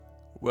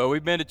Well,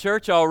 we've been to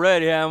church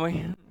already, haven't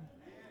we?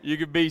 You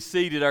could be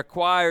seated. Our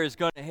choir is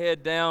going to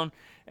head down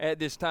at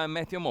this time.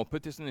 Matthew, I'm going to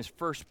put this in this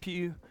first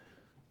pew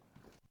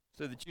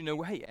so that you know.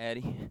 Hey,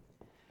 Addie.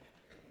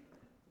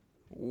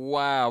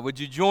 Wow. Would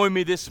you join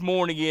me this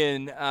morning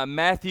in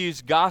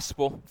Matthew's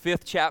Gospel,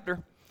 5th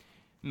chapter?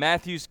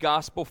 Matthew's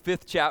Gospel,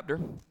 5th chapter.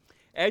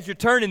 As you're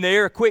turning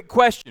there, a quick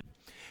question.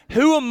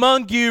 Who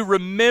among you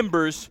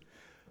remembers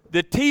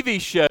the TV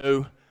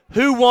show,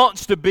 Who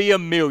Wants to Be a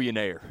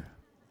Millionaire?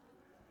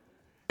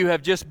 You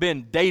have just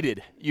been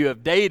dated. You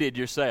have dated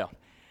yourself.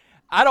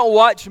 I don't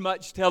watch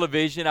much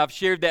television. I've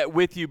shared that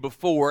with you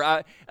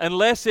before.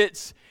 Unless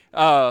it's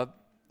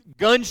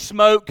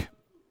Gunsmoke,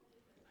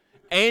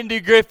 Andy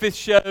Griffith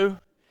Show.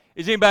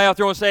 Is anybody out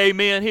there want to say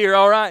amen here?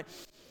 All right.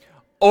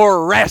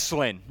 Or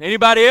wrestling.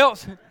 Anybody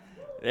else?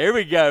 There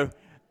we go.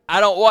 I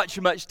don't watch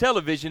much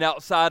television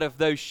outside of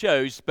those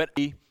shows, but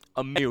a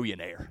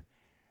millionaire.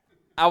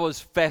 I was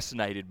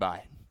fascinated by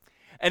it.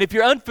 And if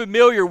you're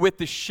unfamiliar with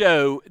the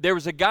show, there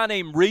was a guy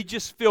named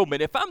Regis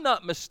Philbin. If I'm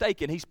not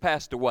mistaken, he's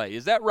passed away.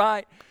 Is that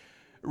right?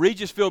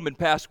 Regis Philbin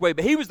passed away.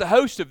 But he was the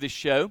host of this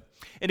show,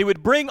 and he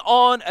would bring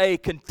on a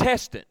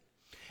contestant,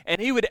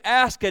 and he would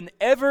ask an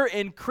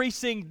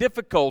ever-increasing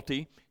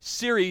difficulty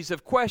series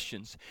of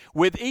questions.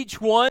 With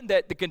each one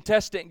that the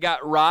contestant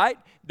got right,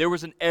 there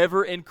was an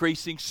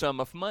ever-increasing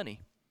sum of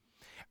money.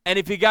 And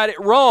if he got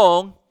it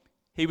wrong,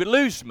 he would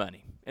lose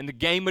money, and the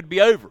game would be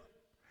over.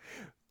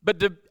 But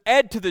to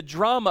add to the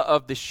drama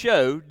of the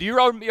show, do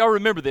y'all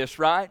remember this,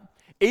 right?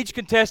 Each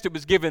contestant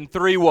was given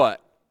 3 what?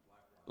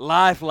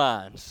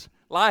 Lifelines.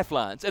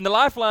 Lifelines. And the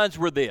lifelines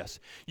were this.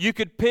 You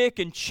could pick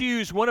and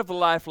choose. One of the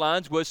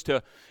lifelines was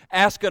to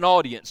ask an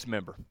audience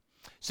member.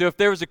 So if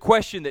there was a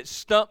question that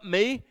stumped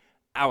me,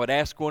 I would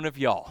ask one of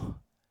y'all.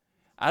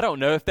 I don't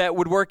know if that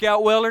would work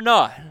out well or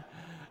not.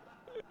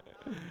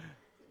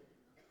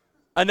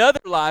 Another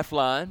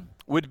lifeline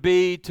would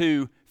be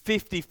to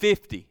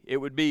 50-50. It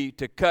would be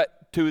to cut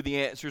 2 of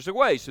the answers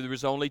away, so there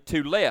was only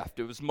 2 left.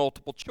 It was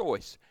multiple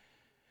choice.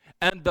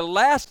 And the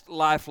last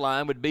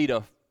lifeline would be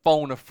to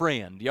phone a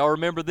friend. Y'all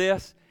remember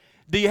this?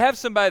 Do you have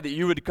somebody that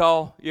you would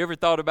call? You ever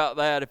thought about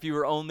that if you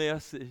were on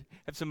this?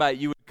 Have somebody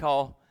you would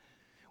call?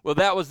 Well,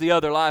 that was the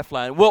other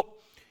lifeline. Well,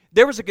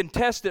 there was a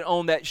contestant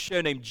on that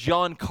show named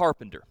John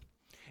Carpenter.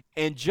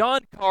 And John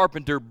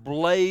Carpenter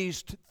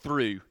blazed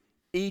through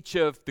each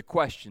of the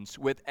questions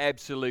with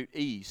absolute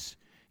ease.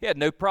 He had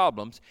no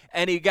problems,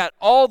 and he got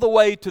all the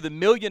way to the $1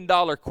 million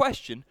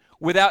question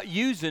without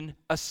using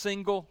a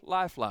single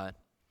lifeline.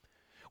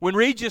 When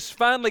Regis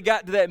finally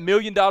got to that $1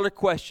 million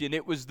question,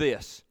 it was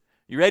this.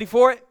 You ready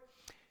for it?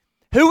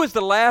 Who was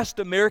the last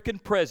American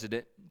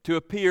president to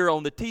appear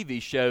on the TV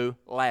show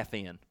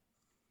Laugh-In?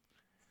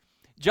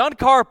 John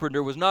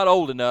Carpenter was not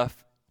old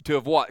enough to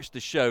have watched the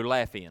show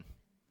Laugh-In.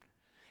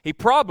 He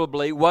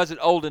probably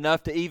wasn't old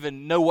enough to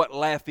even know what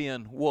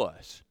Laugh-In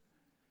was.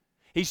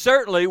 He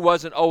certainly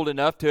wasn't old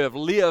enough to have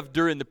lived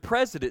during the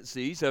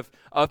presidencies of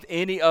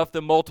any of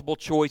the multiple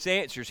choice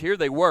answers. Here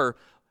they were: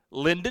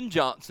 Lyndon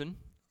Johnson,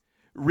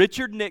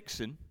 Richard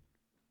Nixon,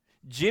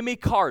 Jimmy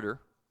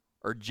Carter,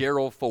 or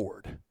Gerald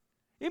Ford.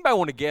 Anybody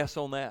want to guess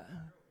on that?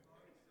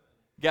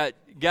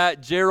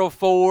 Got Gerald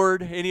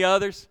Ford. Any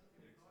others?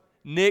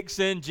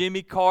 Nixon,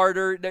 Jimmy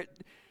Carter.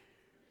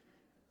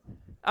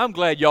 I'm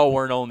glad y'all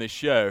weren't on this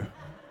show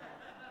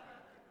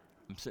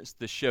since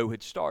the show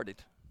had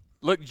started.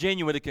 Looked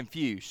genuinely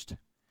confused.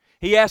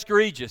 He asked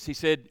Regis, he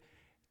said,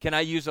 "Can I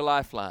use a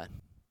lifeline?"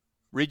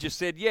 Regis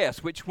said,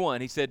 "Yes." "Which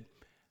one?" He said,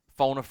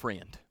 "Phone a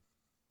friend."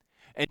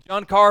 And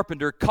John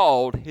Carpenter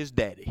called his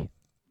daddy.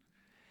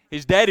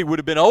 His daddy would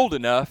have been old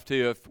enough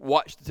to have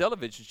watched the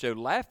television show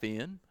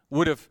Laugh-In,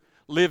 would have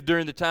lived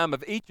during the time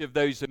of each of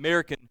those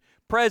American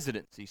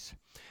presidencies.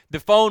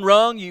 The phone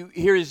rung, you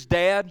hear his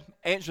dad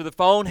answer the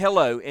phone,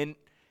 "Hello." And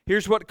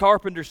here's what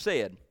Carpenter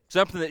said,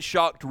 something that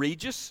shocked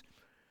Regis,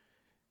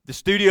 the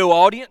studio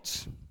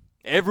audience,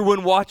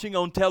 everyone watching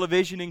on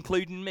television,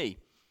 including me.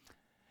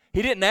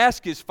 He didn't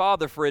ask his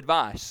father for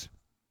advice.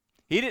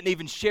 He didn't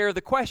even share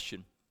the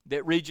question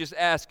that Regis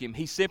asked him.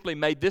 He simply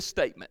made this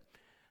statement: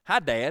 "Hi,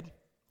 Dad,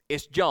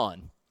 it's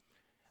John.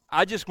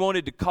 I just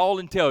wanted to call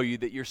and tell you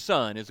that your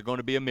son is going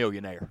to be a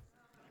millionaire."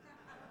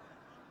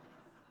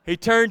 He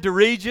turned to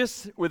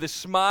Regis with a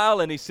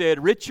smile and he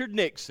said, "Richard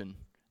Nixon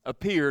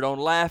appeared on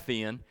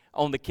Laugh-In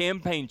on the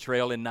campaign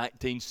trail in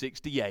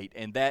 1968,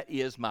 and that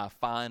is my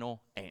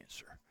final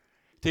answer."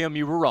 Tim,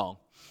 you were wrong.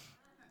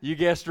 You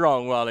guessed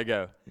wrong a while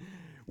ago.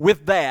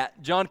 With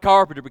that, John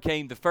Carpenter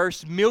became the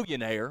first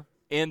millionaire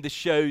in the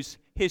show's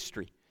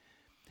history.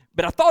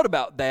 But I thought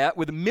about that.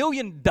 With $1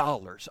 million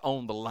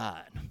on the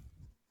line,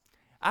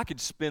 I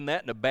could spend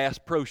that in a Bass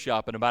Pro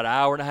Shop in about an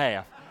hour and a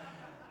half.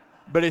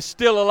 But it's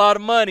still a lot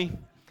of money.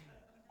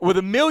 With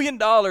 $1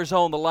 million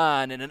on the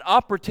line and an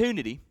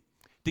opportunity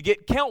to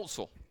get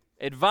counsel,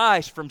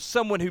 advice from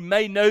someone who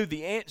may know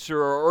the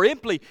answer, or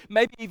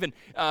maybe even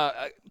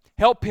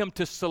help him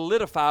to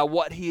solidify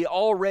what he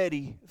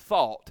already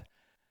thought.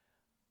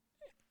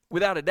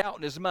 Without a doubt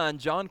in his mind,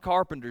 John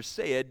Carpenter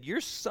said,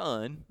 "Your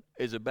son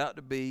is about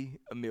to be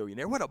a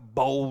millionaire. What a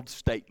bold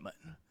statement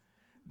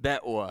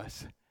that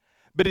was.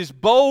 But as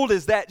bold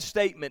as that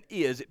statement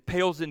is, it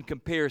pales in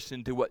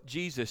comparison to what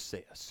Jesus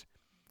says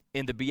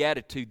in the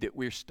beatitude that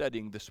we're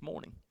studying this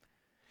morning.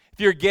 If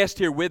you're a guest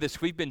here with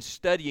us, we've been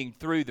studying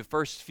through the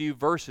first few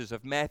verses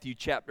of Matthew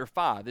chapter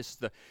 5. This is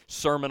the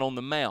Sermon on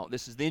the Mount.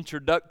 This is the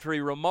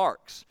introductory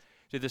remarks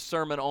to the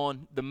Sermon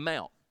on the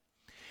Mount.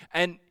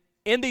 And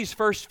in these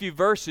first few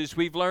verses,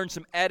 we've learned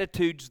some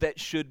attitudes that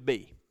should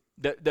be,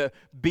 the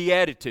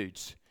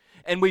Beatitudes.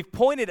 And we've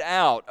pointed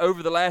out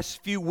over the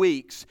last few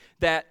weeks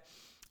that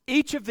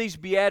each of these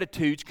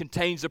Beatitudes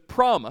contains a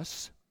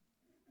promise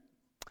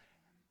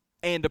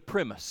and a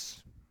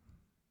premise.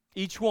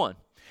 Each one.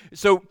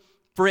 So,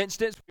 for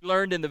instance, we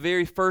learned in the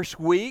very first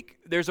week,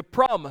 there's a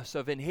promise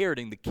of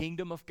inheriting the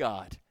kingdom of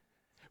God.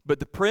 But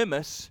the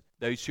premise,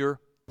 those who are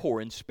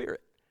poor in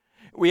spirit.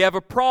 We have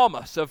a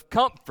promise of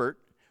comfort,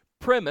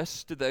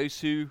 premise to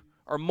those who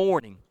are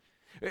mourning.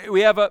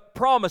 We have a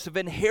promise of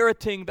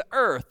inheriting the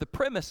earth. The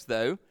premise,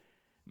 though,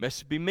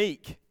 must be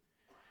meek.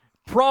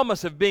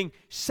 Promise of being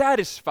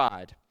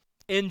satisfied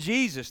in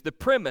Jesus, the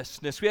premise.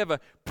 We have a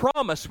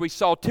promise we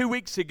saw 2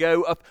 weeks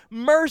ago of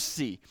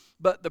mercy,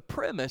 but the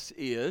premise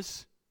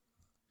is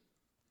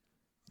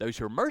those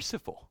who are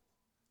merciful.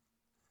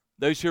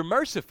 Those who are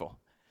merciful.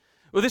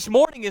 Well, this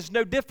morning is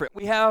no different.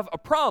 We have a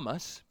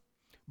promise,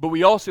 but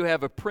we also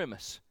have a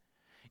premise.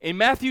 In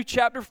Matthew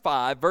chapter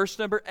 5, verse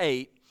number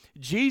 8,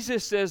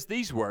 Jesus says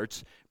these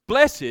words,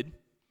 "Blessed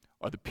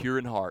are the pure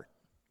in heart."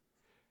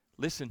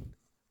 Listen,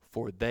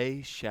 "for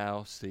they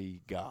shall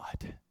see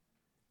God."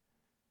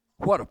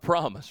 What a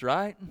promise,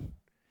 right?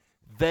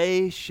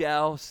 They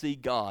shall see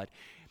God.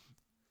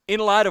 In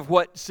light of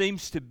what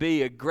seems to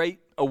be a great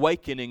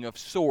awakening of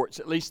sorts,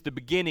 at least the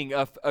beginning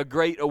of a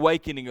great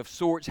awakening of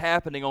sorts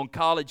happening on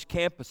college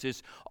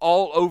campuses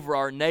all over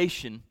our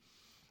nation,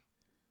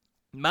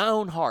 my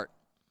own heart,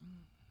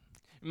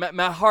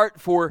 my heart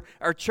for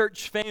our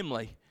church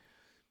family,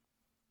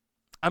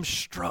 I'm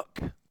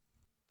struck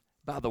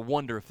by the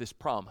wonder of this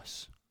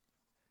promise.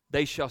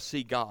 They shall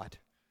see God.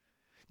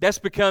 That's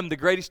become the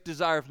greatest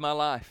desire of my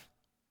life.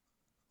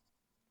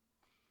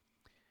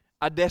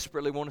 I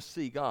desperately want to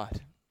see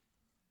God.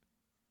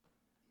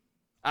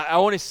 I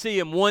want to see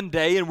Him one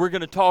day, and we're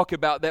going to talk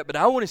about that, but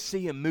I want to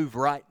see Him move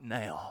right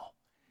now.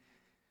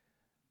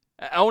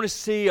 I want to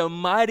see a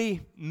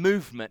mighty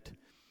movement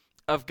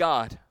of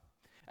God.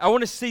 I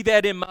want to see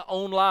that in my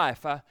own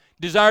life. I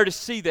desire to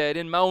see that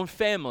in my own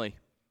family.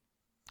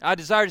 I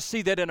desire to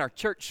see that in our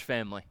church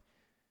family.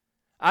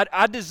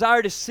 I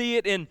desire to see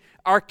it in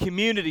our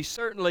community,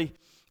 certainly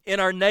in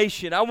our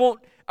nation. I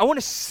want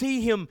to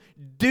see Him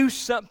do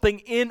something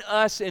in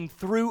us and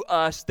through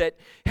us that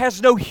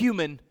has no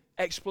human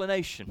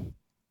explanation.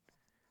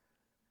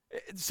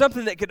 It's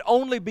something that could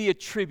only be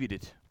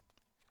attributed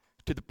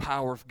to the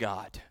power of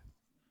God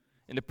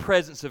and the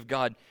presence of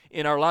God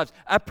in our lives.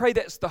 I pray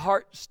that's the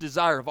heart's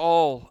desire of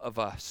all of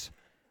us,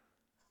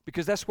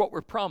 because that's what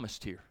we're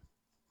promised here.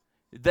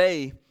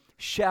 They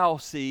shall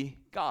see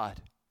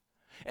God.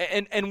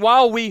 And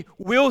while we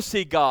will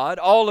see God,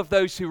 all of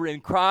those who are in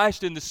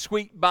Christ in the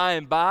sweet by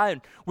and by,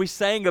 and we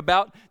sang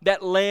about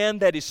that land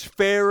that is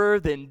fairer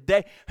than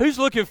day. Who's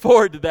looking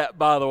forward to that,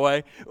 by the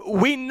way?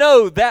 We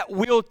know that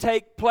will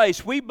take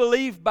place. We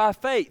believe by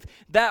faith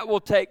that will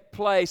take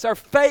place. Our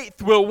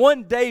faith will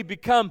one day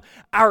become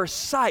our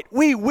sight.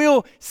 We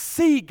will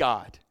see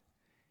God.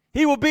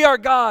 He will be our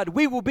God.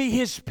 We will be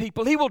His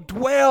people. He will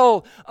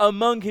dwell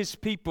among His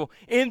people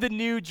in the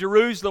New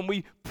Jerusalem.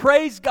 We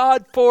praise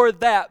God for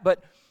that,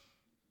 but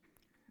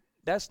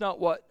that's not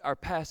what our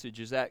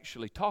passage is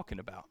actually talking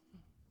about.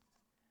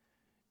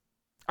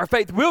 Our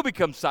faith will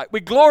become sight. We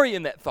glory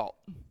in that thought.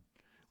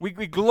 We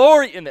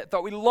glory in that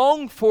thought. We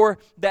long for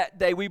that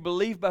day. We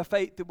believe by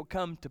faith it will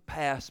come to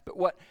pass. But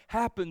what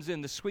happens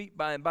in the sweet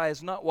by and by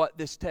is not what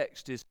this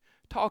text is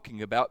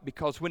talking about,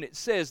 because when it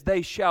says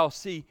they shall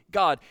see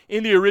God,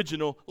 in the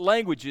original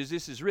languages,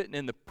 this is written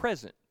in the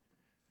present.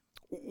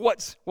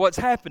 What's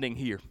happening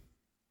here?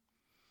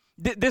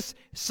 This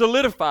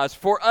solidifies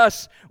for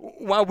us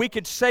why we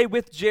could say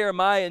with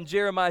Jeremiah in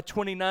Jeremiah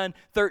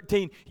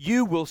 29:13,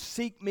 "You will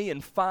seek me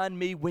and find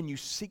me when you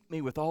seek me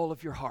with all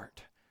of your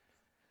heart."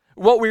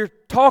 What we're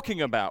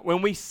talking about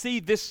when we see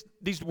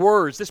these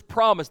words, this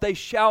promise, they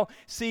shall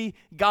see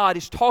God,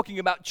 is talking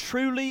about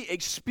truly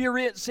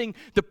experiencing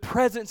the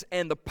presence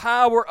and the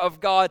power of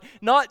God,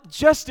 not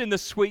just in the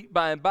sweet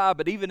by and by,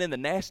 but even in the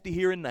nasty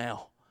here and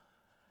now.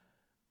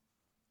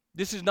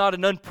 This is not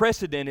an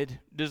unprecedented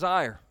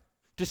desire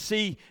to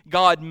see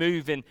God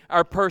move in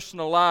our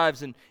personal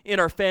lives and in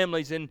our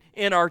families and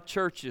in our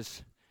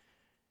churches.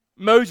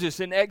 Moses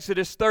in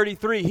Exodus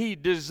 33, he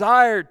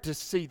desired to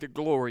see the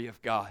glory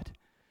of God.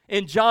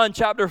 In John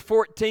chapter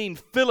 14,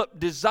 Philip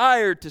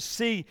desired to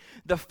see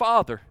the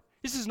Father.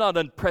 This is not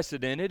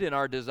unprecedented in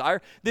our desire.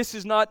 This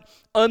is not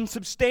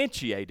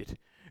unsubstantiated.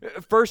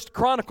 1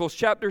 Chronicles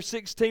chapter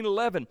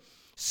 16:11,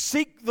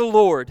 "Seek the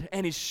Lord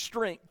and His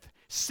strength.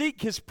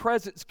 Seek His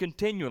presence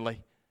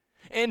continually."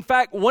 In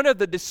fact, one of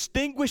the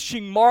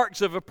distinguishing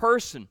marks of a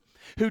person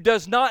who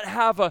does not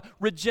have a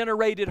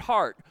regenerated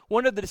heart.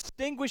 One of the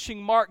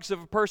distinguishing marks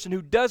of a person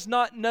who does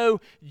not know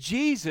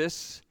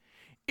Jesus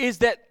is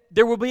that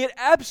there will be an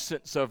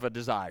absence of a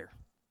desire.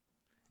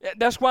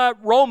 That's why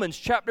Romans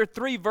chapter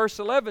 3 verse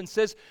 11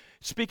 says,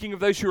 speaking of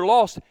those who are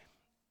lost,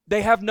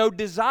 they have no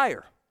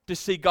desire to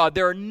see God.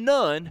 There are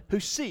none who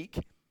seek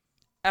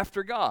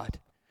after God.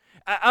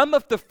 I'm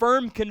of the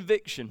firm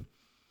conviction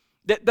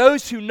that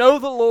those who know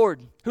the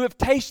Lord, who have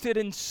tasted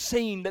and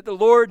seen that the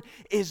Lord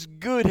is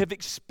good, have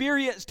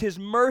experienced His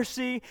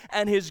mercy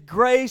and His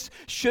grace,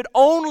 should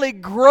only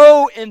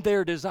grow in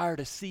their desire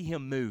to see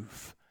Him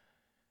move,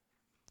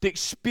 to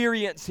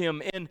experience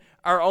Him in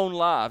our own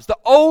lives. The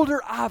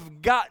older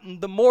I've gotten,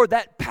 the more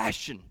that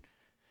passion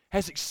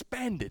has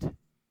expanded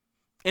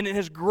and it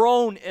has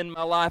grown in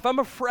my life. I'm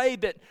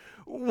afraid that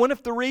one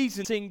of the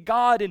reasons seeing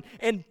God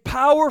in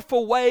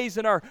powerful ways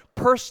in our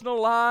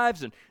personal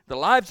lives and the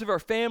lives of our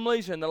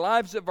families and the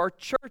lives of our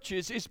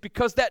churches is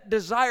because that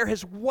desire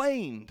has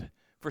waned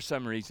for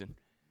some reason.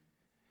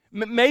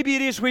 Maybe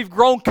it is we've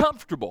grown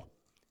comfortable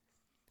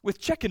with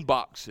checking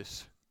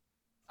boxes.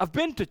 I've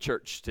been to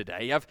church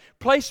today. I've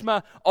placed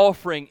my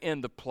offering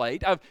in the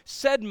plate. I've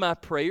said my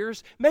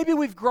prayers. Maybe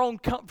we've grown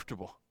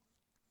comfortable.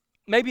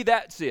 Maybe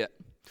that's it.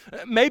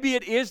 Maybe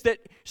it is that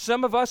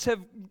some of us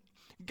have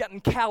gotten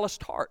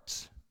calloused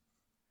hearts.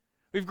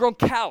 We've grown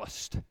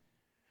calloused.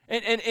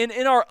 And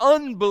in our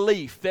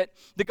unbelief that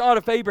the God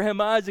of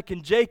Abraham, Isaac,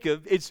 and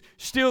Jacob is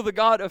still the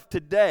God of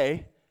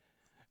today,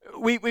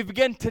 we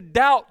begin to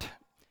doubt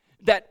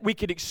that we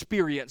could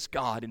experience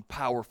God in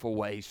powerful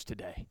ways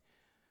today.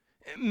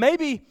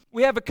 Maybe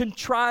we have a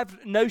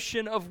contrived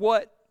notion of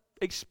what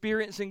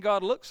experiencing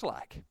God looks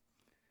like.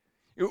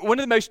 One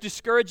of the most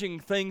discouraging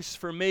things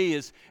for me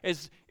is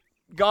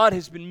God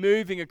has been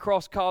moving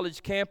across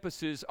college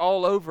campuses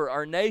all over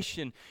our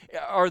nation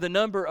are the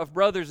number of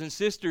brothers and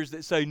sisters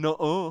that say,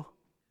 "No,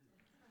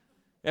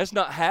 that's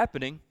not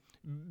happening,"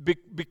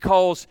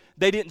 because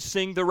they didn't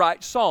sing the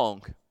right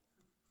song.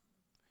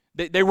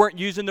 They weren't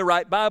using the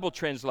right Bible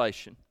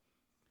translation.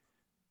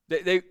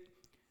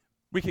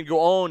 We can go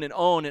on and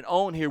on and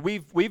on here.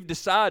 We've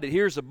decided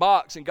here's a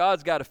box and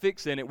God's got to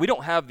fix in it. We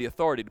don't have the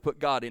authority to put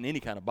God in any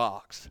kind of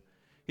box.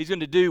 He's going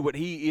to do what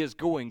He is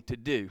going to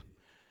do.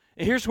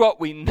 And here's what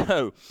we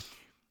know.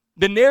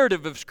 The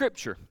narrative of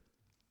Scripture,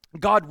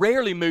 God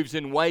rarely moves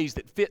in ways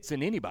that fits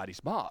in anybody's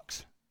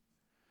box.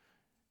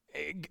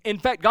 In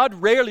fact, God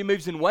rarely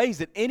moves in ways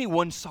that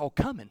anyone saw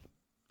coming.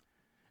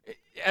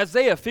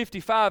 Isaiah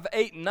 55,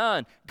 8 and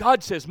 9,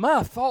 God says,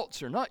 "My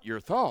thoughts are not your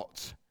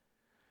thoughts.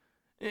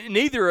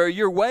 Neither are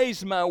your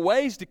ways my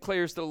ways,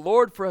 declares the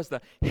Lord. For as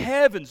the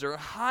heavens are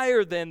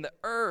higher than the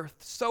earth,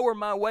 so are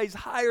my ways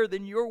higher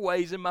than your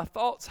ways, and my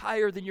thoughts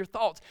higher than your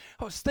thoughts."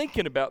 I was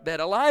thinking about that.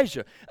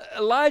 Elijah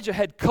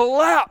had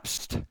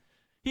collapsed.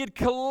 He had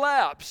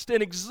collapsed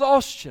in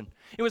exhaustion.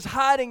 He was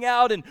hiding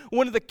out in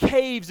one of the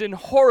caves in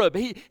Horeb.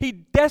 He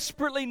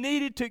desperately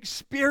needed to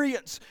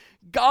experience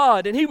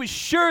God, and he was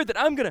sure that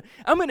I'm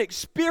gonna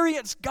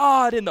experience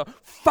God in the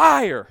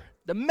fire,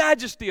 the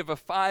majesty of a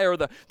fire,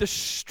 the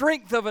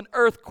strength of an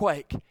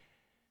earthquake.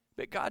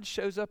 But God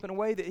shows up in a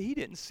way that he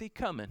didn't see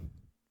coming.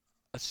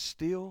 A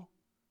still,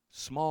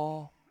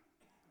 small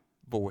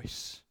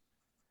voice.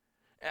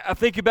 I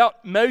think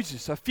about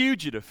Moses, a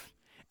fugitive,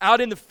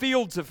 out in the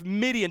fields of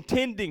Midian,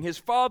 tending his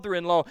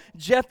father-in-law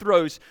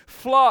Jethro's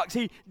flocks.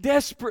 He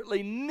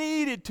desperately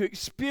needed to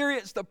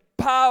experience the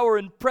power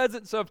and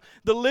presence of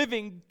the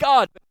living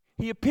God.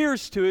 He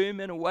appears to him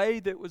in a way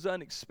that was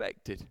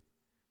unexpected.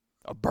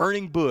 A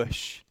burning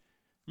bush.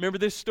 Remember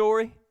this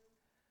story?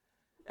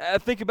 I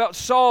think about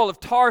Saul of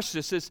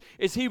Tarsus.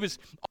 As he was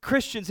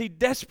Christians, he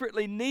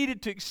desperately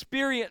needed to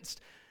experience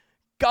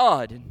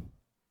God. And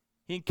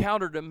he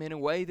encountered him in a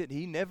way that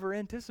he never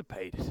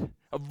anticipated.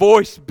 A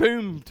voice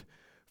boomed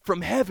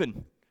from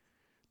heaven,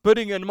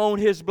 putting him on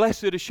his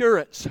blessed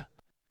assurance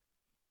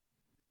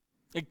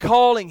and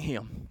calling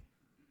him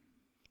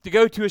to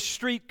go to a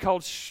street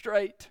called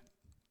Straight,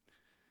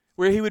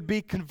 where he would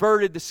be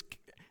converted.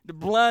 The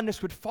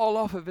blindness would fall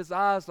off of his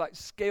eyes like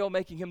scale,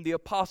 making him the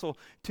apostle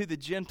to the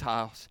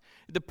Gentiles.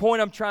 The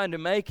point I'm trying to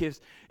make is,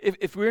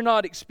 if we're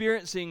not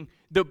experiencing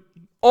the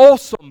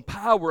awesome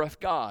power of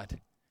God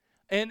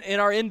in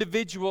our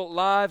individual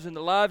lives, and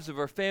the lives of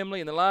our family,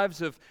 and the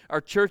lives of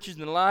our churches,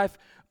 and the life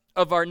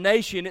of our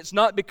nation, it's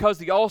not because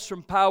the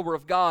awesome power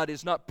of God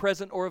is not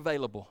present or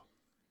available.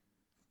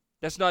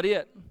 That's not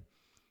it.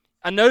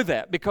 I know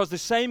that because the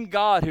same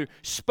God who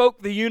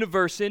spoke the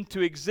universe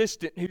into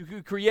existence,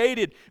 who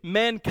created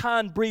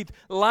mankind, breathed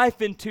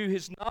life into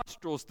his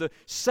nostrils, the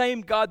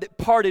same God that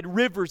parted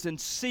rivers and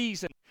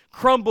seas and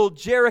crumbled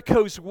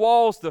Jericho's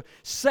walls, the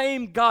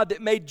same God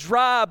that made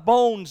dry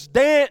bones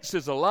dance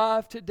is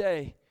alive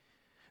today.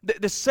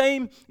 The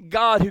same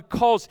God who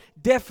caused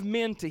deaf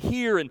men to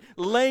hear and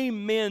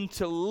lame men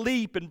to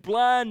leap and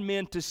blind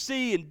men to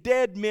see and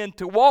dead men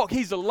to walk,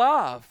 He's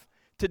alive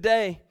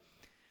today.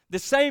 The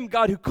same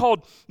God who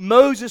called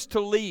Moses to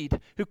lead,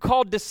 who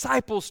called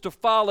disciples to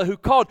follow, who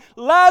called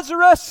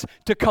Lazarus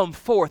to come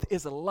forth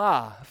is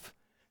alive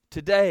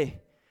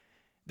today.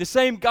 The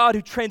same God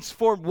who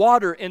transformed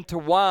water into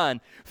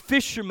wine,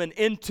 fishermen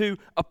into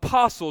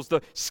apostles,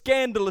 the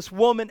scandalous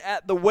woman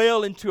at the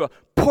well into a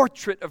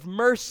portrait of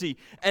mercy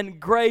and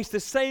grace. The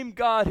same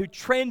God who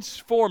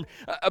transformed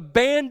a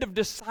band of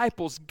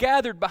disciples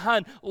gathered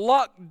behind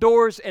locked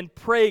doors and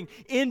praying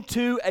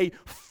into a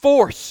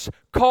force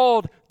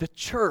called the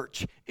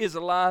church is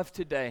alive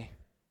today.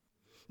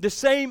 The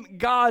same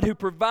God who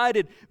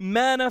provided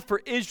manna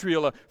for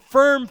Israel, a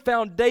firm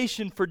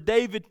foundation for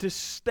David to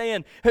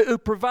stand, who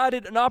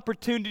provided an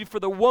opportunity for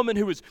the woman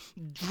who was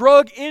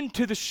dragged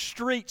into the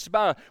streets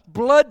by a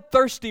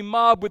bloodthirsty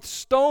mob with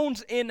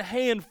stones in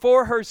hand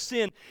for her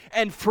sin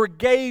and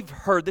forgave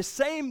her. The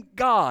same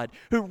God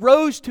who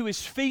rose to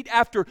his feet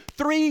after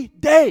 3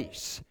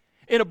 days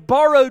in a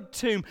borrowed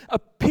tomb,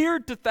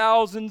 appeared to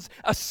thousands,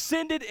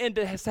 ascended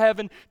into his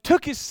heaven,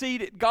 took his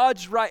seat at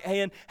God's right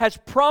hand, has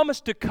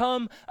promised to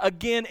come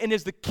again, and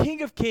is the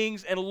King of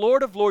kings and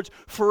Lord of lords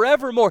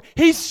forevermore.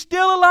 He's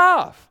still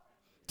alive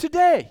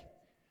today.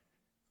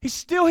 He's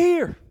still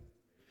here.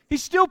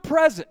 He's still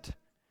present.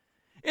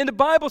 And the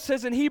Bible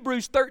says in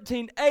Hebrews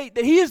 13:8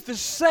 that He is the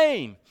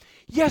same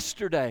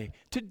yesterday,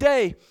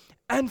 today,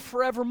 and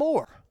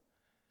forevermore.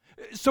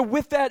 So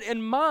with that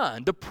in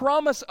mind, the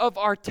promise of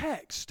our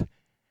text,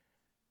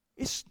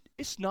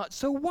 it's not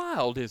so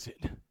wild, is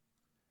it?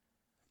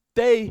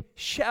 They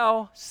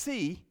shall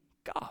see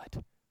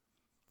God.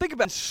 Think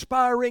about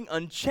inspiring,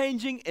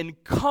 unchanging,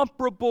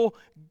 incomparable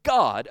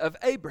God of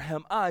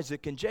Abraham,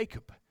 Isaac, and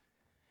Jacob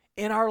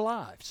in our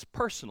lives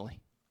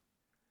personally,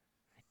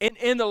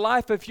 in the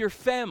life of your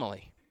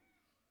family,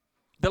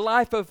 the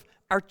life of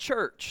our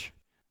church,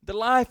 the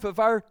life of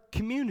our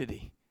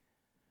community.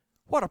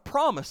 What a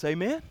promise,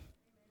 amen?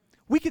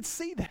 We could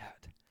see that.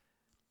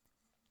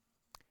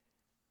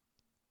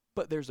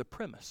 But there's a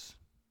premise.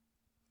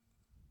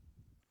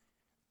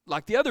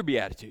 Like the other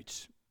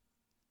Beatitudes,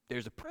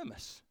 there's a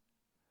premise.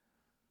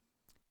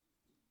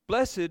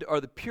 Blessed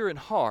are the pure in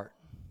heart.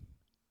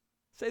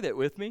 Say that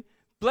with me.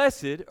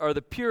 Blessed are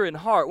the pure in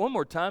heart. One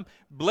more time.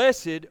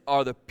 Blessed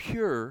are the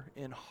pure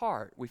in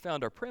heart. We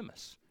found our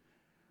premise.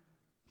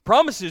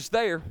 Promise is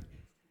there.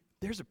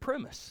 There's a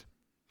premise.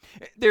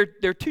 There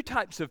are two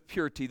types of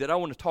purity that I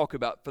want to talk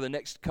about for the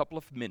next couple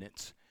of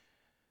minutes.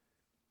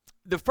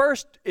 The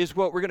first is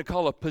what we're going to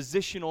call a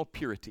positional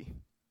purity.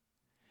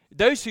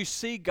 Those who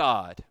see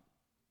God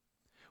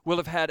will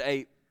have had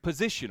a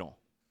positional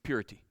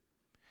purity.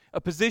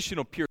 A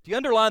positional purity.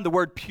 Underline the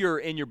word pure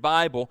in your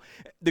Bible.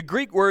 The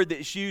Greek word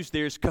that's used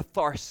there is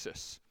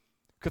catharsis.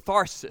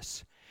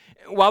 Catharsis.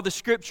 While the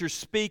Scriptures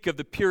speak of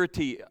the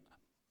purity,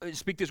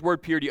 speak this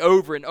word purity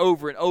over and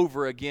over and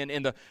over again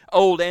in the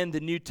Old and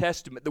the New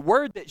Testament, the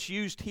word that's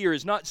used here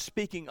is not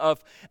speaking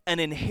of an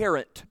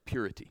inherent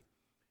purity.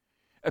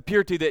 A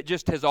purity that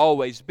just has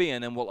always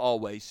been and will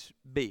always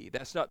be.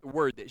 That's not the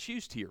word that's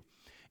used here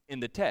in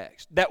the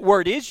text. That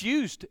word is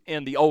used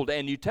in the Old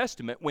and New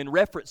Testament when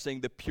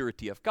referencing the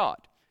purity of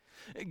God.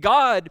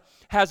 God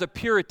has a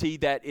purity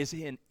that is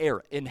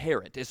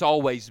inherent. It's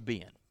always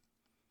been.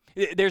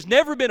 There's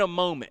never been a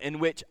moment in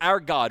which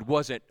our God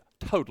wasn't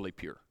totally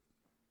pure.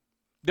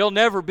 There'll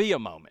never be a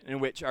moment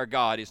in which our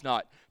God is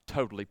not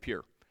totally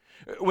pure.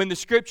 When the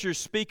Scriptures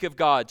speak of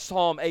God,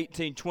 Psalm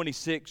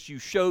 18:26, you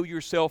show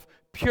yourself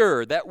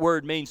pure. That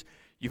word means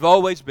you've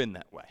always been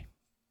that way.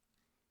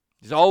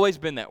 It's always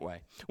been that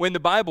way. When the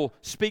Bible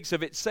speaks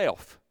of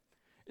itself,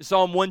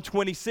 Psalm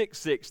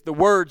 126:6, the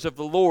words of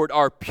the Lord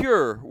are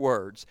pure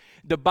words.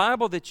 The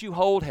Bible that you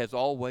hold has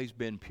always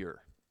been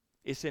pure.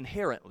 It's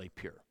inherently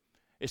pure.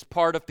 It's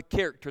part of the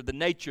character, the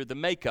nature, the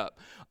makeup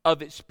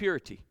of its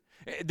purity.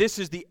 This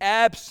is the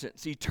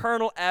absence,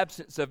 eternal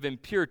absence of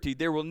impurity.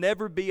 There will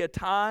never be a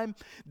time,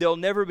 there'll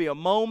never be a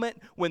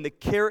moment when the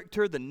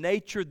character, the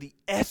nature, the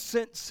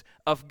essence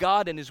of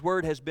God and His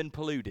Word has been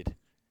polluted.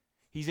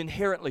 He's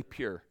inherently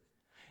pure.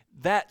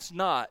 That's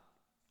not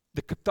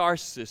the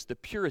catharsis, the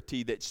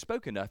purity that's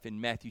spoken of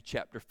in Matthew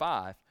chapter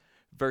 5,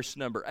 verse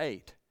number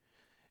 8.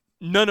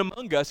 None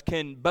among us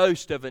can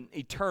boast of an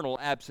eternal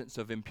absence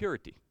of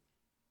impurity.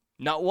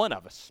 Not one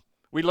of us.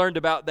 We learned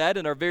about that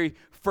in our very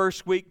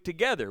first week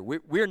together.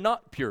 We're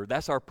not pure.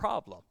 That's our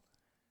problem.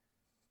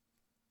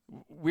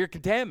 We're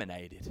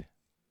contaminated.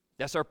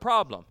 That's our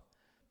problem.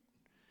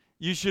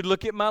 You should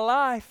look at my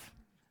life.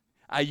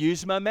 I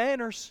use my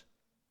manners.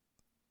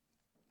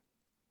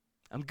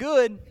 I'm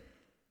good.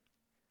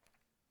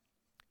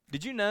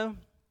 Did you know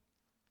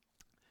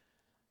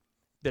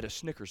that a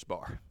Snickers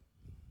bar,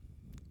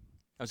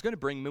 I was going to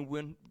bring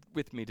one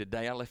with me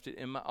today. I left it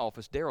in my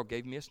office. Daryl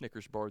gave me a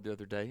Snickers bar the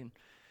other day, and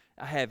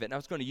I have it, and I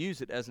was going to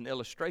use it as an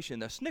illustration.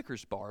 The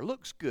Snickers bar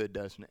looks good,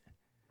 doesn't it?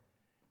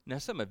 Now,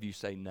 some of you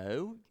say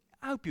no.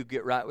 I hope you'll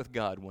get right with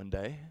God one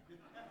day.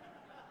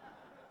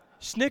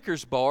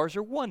 Snickers bars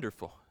are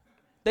wonderful.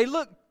 They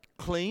look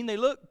clean, they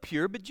look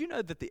pure, but you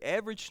know that the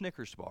average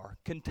Snickers bar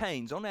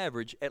contains, on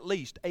average, at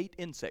least 8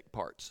 insect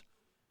parts.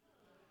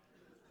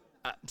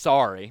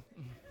 Sorry.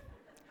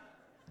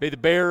 Be the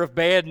bearer of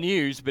bad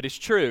news, but it's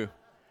true.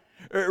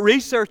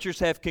 Researchers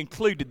have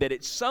concluded that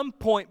at some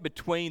point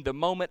between the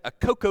moment a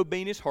cocoa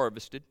bean is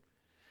harvested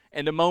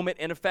and the moment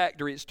in a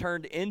factory it's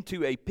turned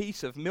into a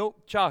piece of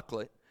milk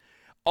chocolate,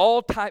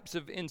 all types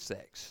of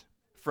insects,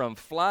 from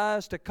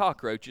flies to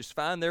cockroaches,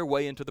 find their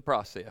way into the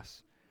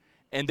process.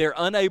 And they're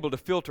unable to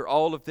filter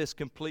all of this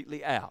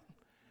completely out.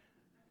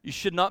 You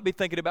should not be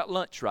thinking about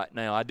lunch right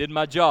now. I did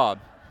my job.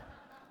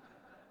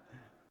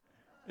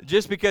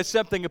 Just because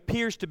something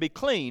appears to be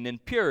clean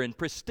and pure and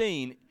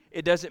pristine,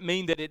 it doesn't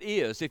mean that it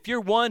is. If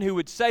you're one who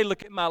would say,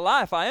 look at my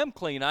life, I am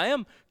clean, I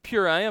am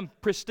pure, I am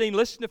pristine.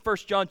 Listen to 1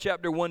 John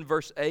chapter 1,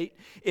 verse 8.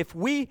 If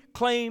we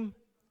claim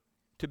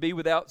to be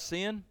without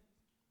sin,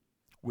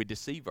 we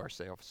deceive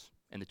ourselves,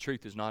 and the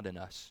truth is not in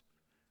us.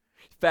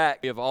 In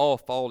fact, we have all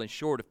fallen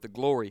short of the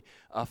glory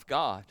of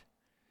God.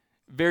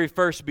 Very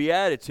first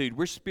beatitude,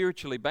 we're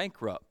spiritually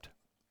bankrupt.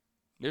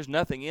 There's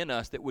nothing in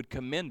us that would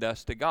commend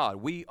us to God.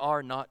 We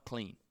are not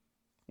clean.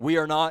 We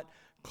are not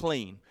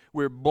clean.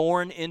 We're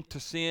born into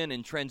sin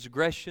and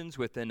transgressions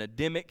with an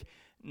Adamic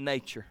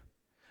nature.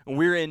 And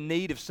we're in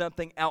need of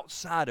something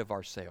outside of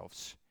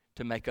ourselves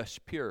to make us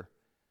pure.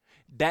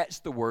 That's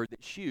the word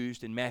that's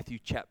used in Matthew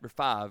chapter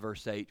 5,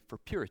 verse 8 for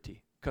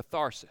purity,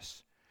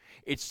 catharsis.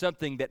 It's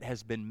something that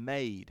has been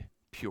made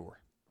pure,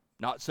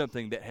 not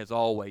something that has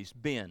always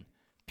been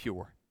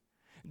pure.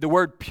 The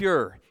word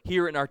pure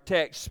here in our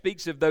text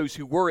speaks of those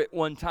who were at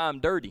one time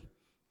dirty,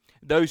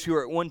 those who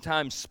are at one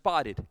time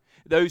spotted,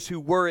 those who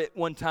were at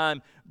one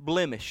time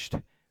blemished,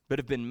 but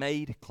have been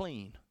made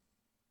clean.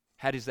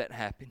 How does that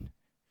happen?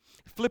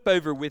 Flip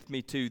over with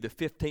me to the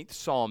 15th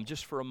Psalm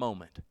just for a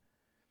moment.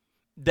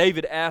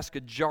 David asked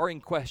a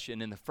jarring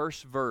question in the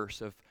first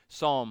verse of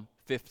Psalm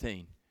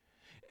 15.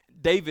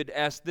 David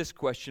asked this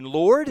question,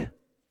 Lord,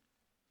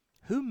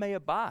 who may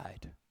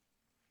abide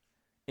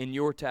in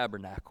your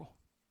tabernacle?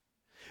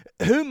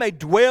 Who may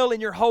dwell in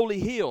your holy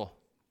hill?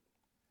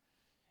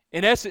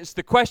 In essence,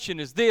 the question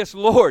is this,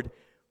 Lord,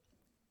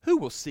 who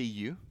will see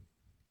you?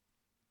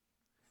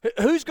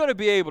 Who's going to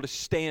be able to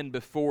stand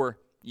before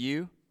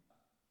you?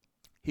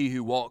 He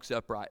who walks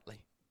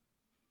uprightly,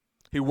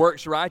 who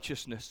works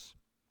righteousness,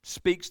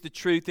 speaks the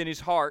truth in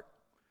his heart,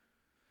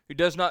 who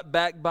does not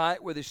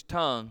backbite with his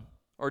tongue,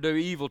 or do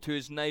evil to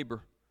his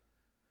neighbor,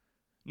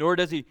 nor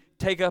does he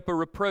take up a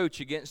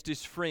reproach against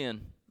his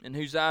friend, in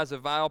whose eyes a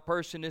vile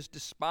person is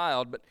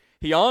despised, but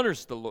he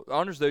honors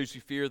those who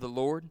fear the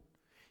Lord.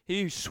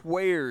 He who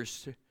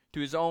swears to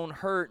his own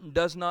hurt and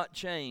does not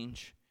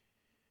change,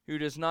 who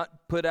does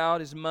not put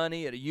out his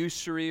money at a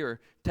usury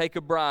or take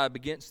a bribe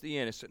against the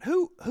innocent.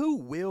 Who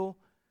will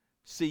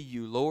see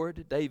you,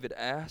 Lord? David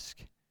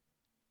asked.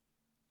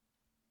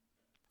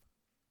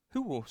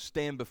 Who will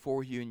stand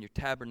before you in your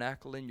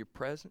tabernacle, in your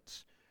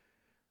presence?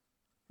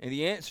 And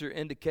the answer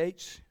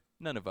indicates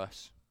none of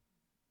us.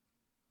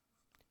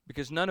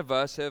 Because none of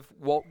us have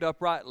walked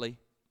uprightly,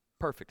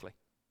 perfectly,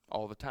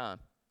 all the time.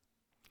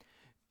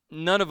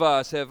 None of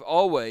us have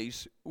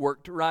always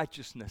worked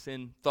righteousness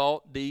in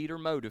thought, deed, or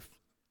motive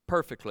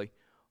perfectly,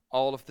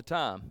 all of the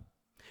time.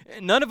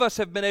 None of us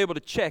have been able to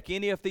check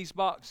any of these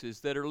boxes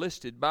that are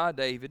listed by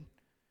David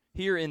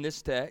here in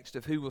this text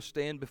of who will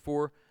stand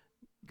before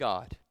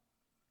God.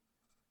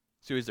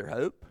 So is there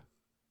hope?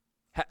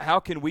 How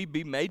can we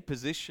be made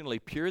positionally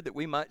pure that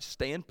we might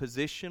stand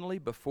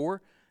positionally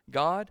before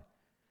God?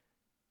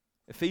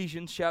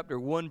 Ephesians chapter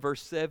 1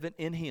 verse 7,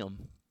 in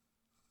Him,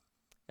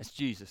 that's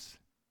Jesus,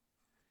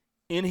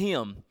 in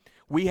Him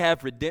we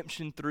have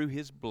redemption through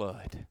His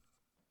blood,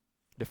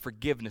 the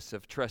forgiveness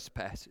of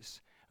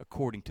trespasses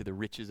according to the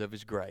riches of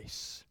His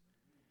grace.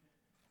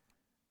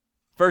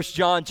 1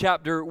 John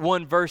chapter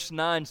 1 verse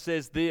 9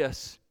 says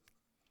this,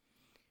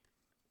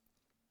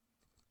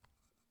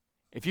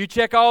 if you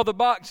check all the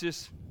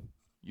boxes,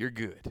 you're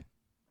good.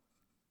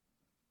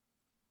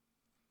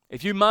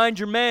 If you mind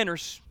your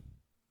manners,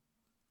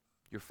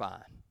 you're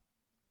fine.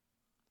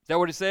 Is that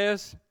what it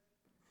says?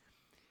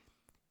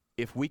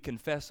 If we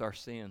confess our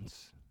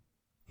sins,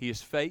 He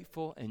is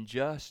faithful and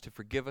just to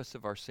forgive us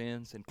of our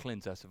sins and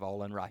cleanse us of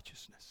all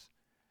unrighteousness.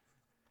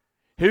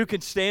 Who can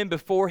stand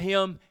before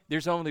Him?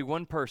 There's only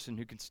one person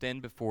who can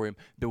stand before Him,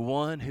 the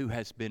one who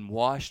has been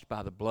washed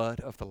by the blood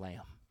of the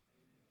Lamb.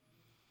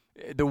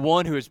 The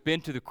one who has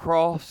been to the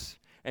cross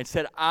and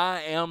said,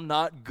 I am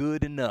not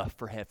good enough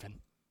for heaven,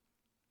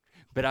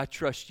 but I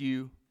trust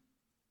you.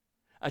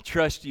 I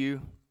trust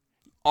you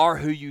are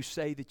who you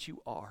say that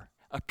you are.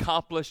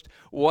 Accomplished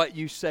what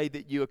you say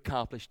that you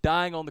accomplished.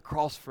 Dying on the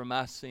cross for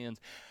my sins.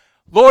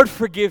 Lord,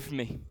 forgive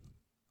me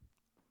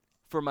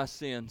for my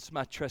sins,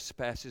 my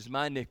trespasses,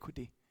 my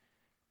iniquity.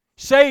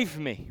 Save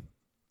me.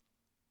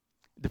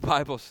 The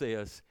Bible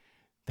says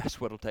that's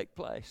what will take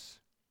place.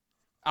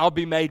 I'll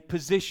be made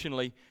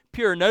positionally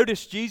pure.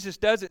 Notice Jesus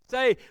doesn't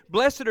say,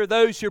 blessed are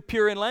those who are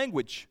pure in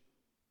language,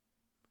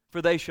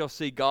 for they shall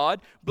see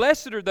God.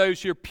 Blessed are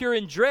those who are pure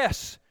in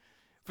dress,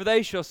 for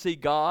they shall see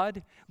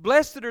God.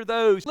 Blessed are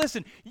those.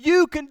 Listen,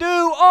 you can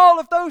do all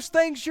of those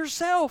things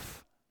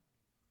yourself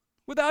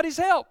without His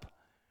help.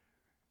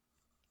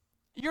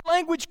 Your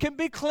language can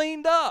be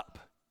cleaned up.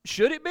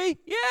 Should it be?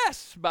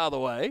 Yes, by the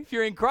way, if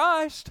you're in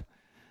Christ.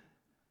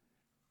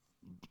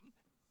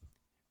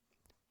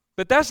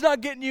 But that's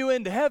not getting you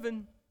into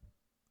heaven.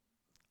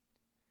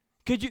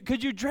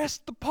 Could you dress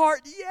the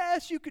part?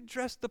 Yes, you could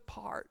dress the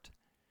part.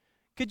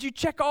 Could you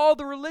check all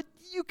the religion?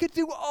 You could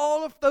do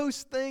all of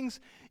those things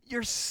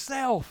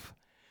yourself.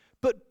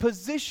 But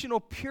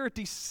positional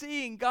purity,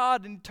 seeing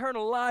God in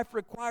eternal life,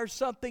 requires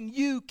something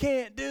you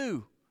can't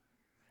do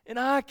and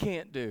I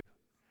can't do,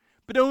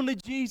 but only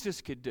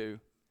Jesus could do.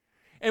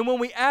 And when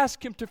we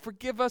ask Him to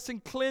forgive us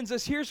and cleanse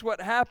us, here's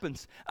what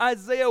happens.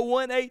 Isaiah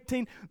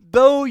 1:18,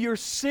 though your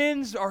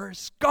sins are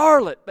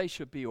scarlet, they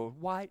shall be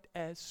white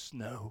as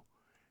snow.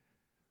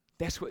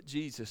 That's what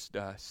Jesus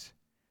does.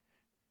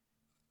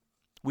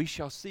 We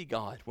shall see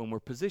God when we're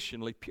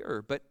positionally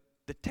pure. But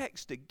the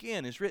text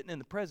again is written in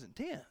the present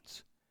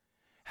tense.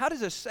 How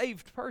does a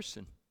saved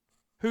person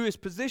who is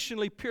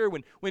positionally pure,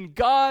 when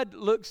God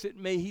looks at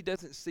me, He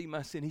doesn't see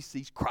my sin, He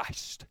sees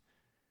Christ.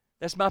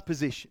 That's my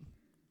position.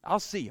 I'll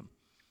see Him.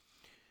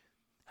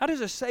 How does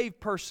a saved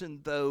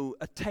person, though,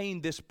 attain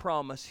this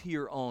promise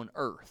here on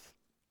earth?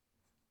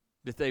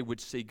 That they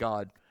would see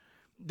God.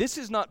 This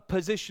is not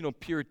positional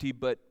purity,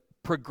 but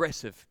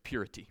progressive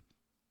purity.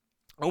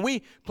 When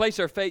we place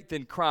our faith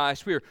in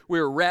Christ,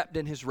 we're wrapped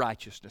in His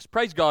righteousness.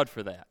 Praise God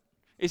for that.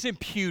 It's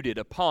imputed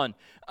upon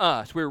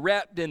us. We're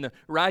wrapped in the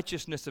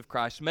righteousness of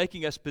Christ,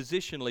 making us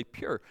positionally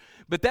pure.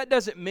 But that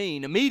doesn't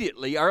mean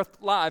immediately our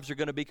lives are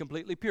going to be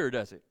completely pure,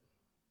 does it?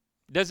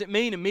 Doesn't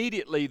mean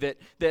immediately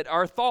that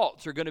our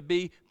thoughts are going to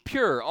be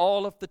pure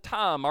all of the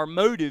time. Our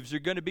motives are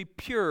going to be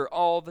pure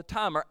all the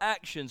time. Our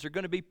actions are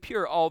going to be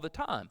pure all the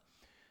time.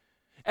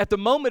 At the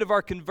moment of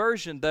our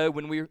conversion, though,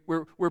 when we're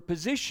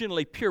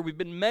positionally pure, we've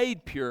been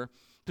made pure,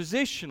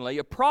 positionally,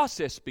 a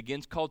process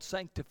begins called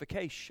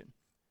sanctification.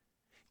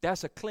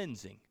 That's a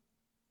cleansing.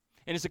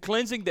 And it's a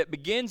cleansing that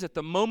begins at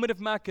the moment of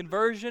my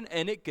conversion,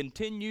 and it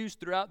continues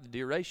throughout the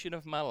duration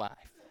of my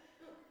life.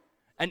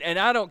 And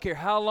I don't care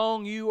how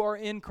long you are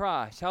in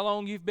Christ, how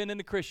long you've been in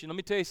the Christian. Let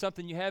me tell you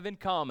something you have in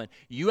common.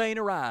 You ain't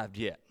arrived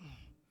yet.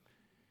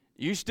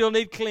 You still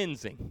need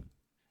cleansing.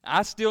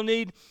 I still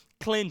need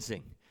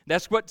cleansing.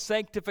 That's what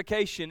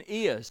sanctification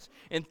is.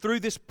 And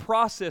through this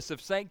process of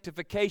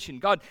sanctification,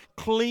 God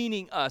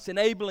cleaning us,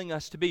 enabling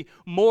us to be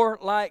more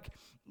like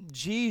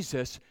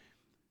Jesus,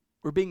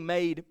 we're being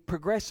made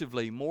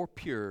progressively more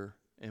pure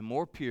and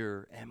more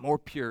pure and more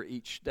pure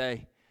each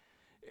day.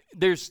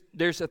 There's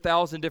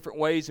 1,000 different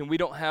ways, and we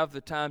don't have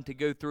the time to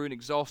go through an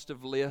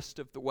exhaustive list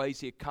of the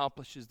ways He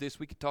accomplishes this.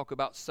 We could talk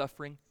about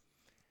suffering.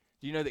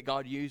 Do you know that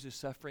God uses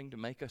suffering to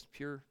make us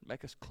pure,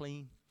 make us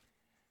clean?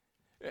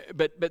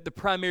 But the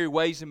primary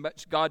ways in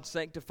which God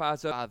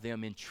sanctifies us, by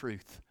them in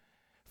truth.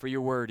 For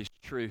your word is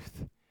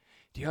truth.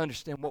 Do you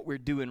understand what we're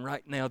doing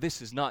right now?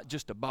 This is not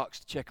just a box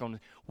to check on.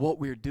 What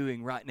we're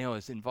doing right now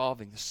is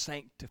involving the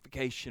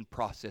sanctification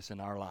process in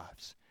our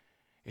lives.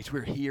 As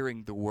we're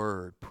hearing the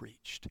word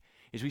preached.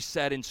 As we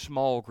sat in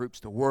small groups,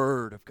 the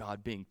word of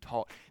God being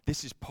taught.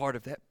 This is part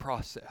of that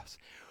process.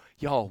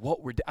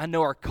 Y'all, I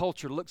know our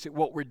culture looks at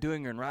what we're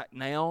doing right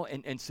now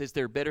and says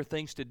there are better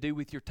things to do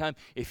with your time.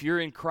 If you're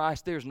in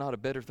Christ, there's not a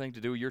better thing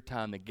to do with your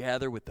time than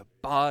gather with the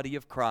body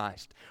of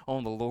Christ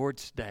on the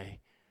Lord's day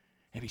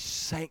and be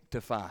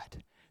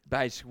sanctified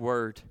by His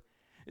word.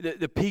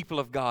 The people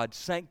of God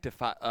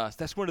sanctify us.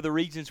 That's one of the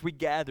reasons we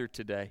gather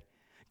today.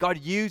 God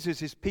uses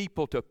His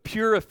people to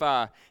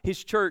purify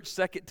His church.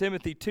 2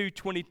 Timothy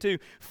 2:22,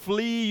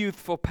 flee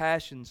youthful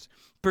passions,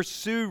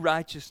 pursue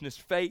righteousness,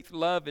 faith,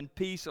 love, and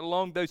peace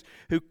along those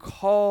who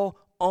call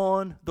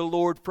on the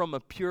Lord from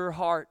a pure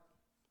heart.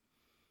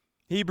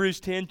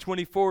 Hebrews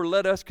 10:24,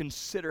 let us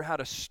consider how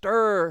to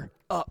stir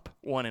up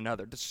one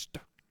another, to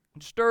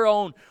stir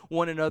on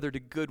one another to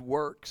good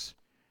works.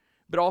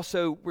 But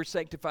also we're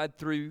sanctified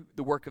through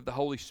the work of the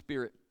Holy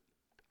Spirit.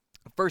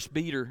 1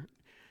 Peter,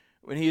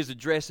 when he is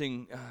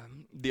addressing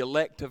the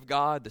elect of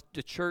God,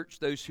 the church,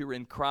 those who are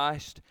in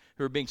Christ,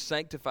 who are being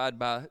sanctified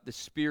by the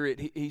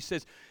Spirit, he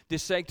says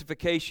this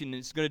sanctification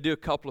is going to do a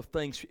couple of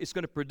things. It's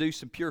going to produce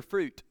some pure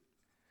fruit.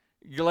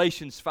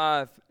 Galatians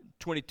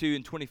 5:22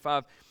 and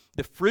 25,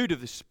 the fruit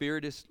of the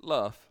Spirit is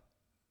love.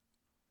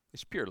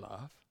 It's pure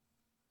love.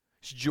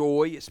 It's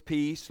joy, it's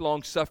peace,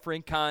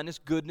 long-suffering, kindness,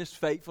 goodness,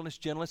 faithfulness,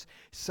 gentleness,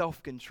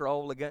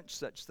 self-control. Against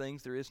such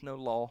things there is no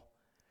law.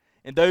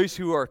 And those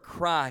who are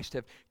Christ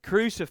have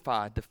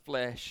crucified the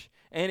flesh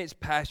and its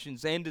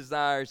passions and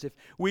desires. If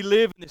we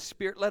live in the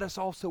Spirit, let us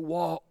also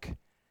walk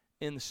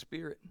in the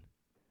Spirit.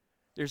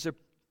 There's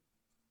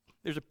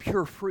a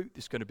pure fruit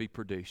that's going to be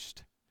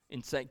produced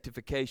in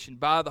sanctification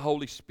by the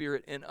Holy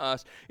Spirit in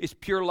us. It's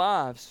pure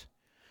lives,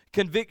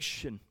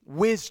 conviction,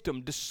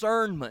 wisdom,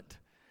 discernment.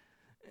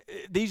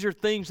 These are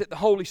things that the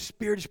Holy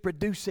Spirit is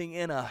producing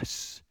in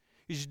us.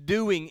 He's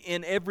doing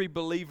in every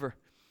believer.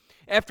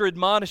 After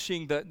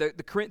admonishing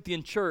the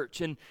Corinthian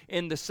church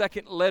in the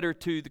second letter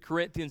to the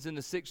Corinthians in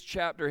the 6th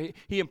chapter,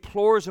 he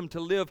implores them to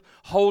live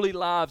holy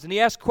lives. And he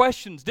asks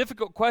questions,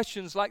 difficult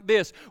questions like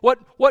this.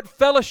 What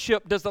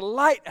fellowship does the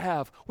light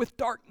have with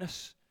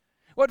darkness?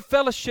 What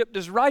fellowship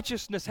does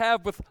righteousness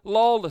have with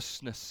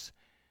lawlessness?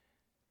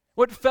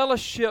 What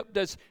fellowship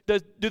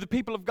do the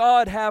people of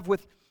God have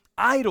with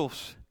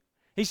idols?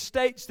 He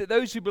states that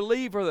those who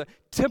believe are the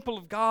temple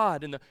of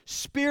God, and the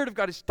Spirit of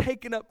God has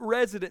taken up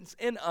residence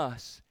in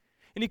us.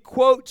 And he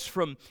quotes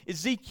from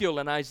Ezekiel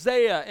and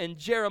Isaiah and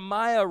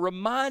Jeremiah,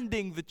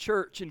 reminding the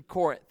church in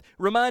Corinth,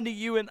 reminding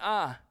you and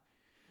I,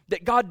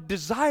 that God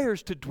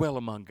desires to dwell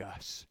among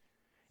us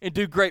and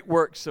do great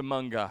works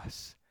among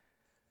us.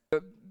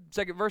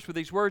 Second verse with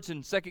these words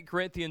in 2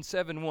 Corinthians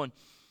 7:1.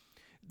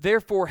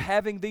 Therefore,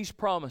 having these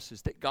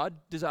promises that God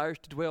desires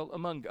to dwell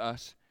among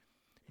us,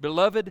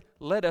 beloved,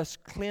 let us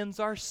cleanse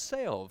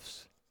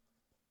ourselves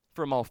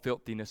from all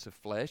filthiness of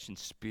flesh and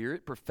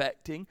spirit,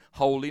 perfecting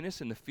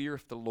holiness in the fear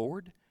of the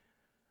Lord.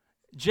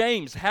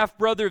 James,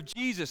 half-brother of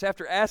Jesus,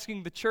 after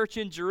asking the church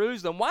in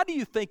Jerusalem, why do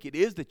you think it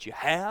is that you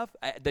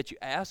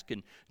ask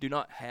and do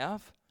not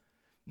have,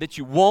 that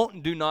you want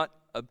and do not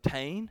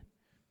obtain?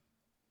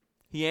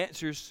 He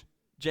answers,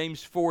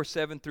 James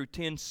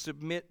 4:7-10,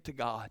 submit to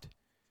God.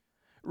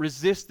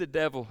 Resist the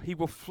devil, he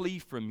will flee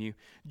from you.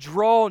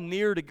 Draw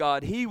near to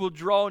God, he will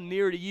draw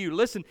near to you.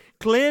 Listen,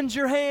 cleanse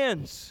your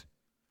hands,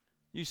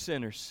 you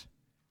sinners.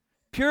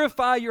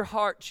 Purify your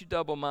hearts, you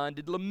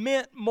double-minded.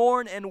 Lament,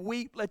 mourn, and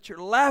weep. Let your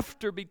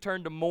laughter be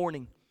turned to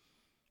mourning,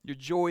 your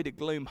joy to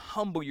gloom.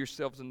 Humble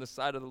yourselves in the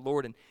sight of the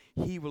Lord, and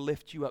he will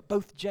lift you up.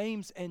 Both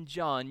James and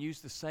John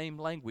use the same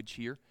language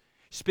here,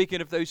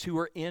 speaking of those who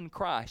are in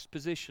Christ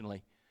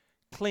positionally.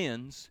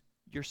 Cleanse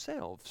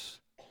yourselves.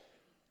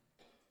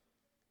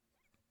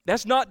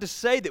 That's not to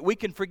say that we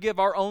can forgive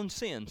our own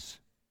sins,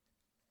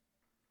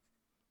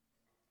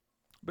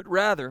 but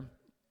rather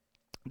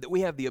that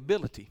we have the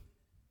ability,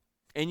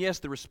 and yes,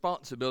 the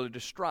responsibility to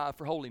strive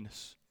for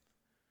holiness,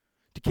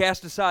 to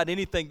cast aside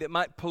anything that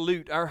might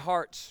pollute our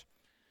hearts,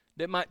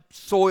 that might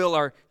soil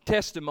our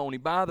testimony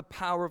by the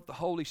power of the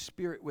Holy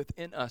Spirit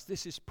within us.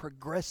 This is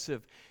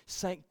progressive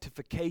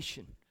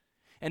sanctification.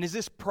 And as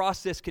this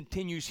process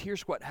continues,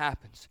 here's what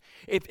happens.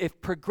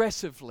 If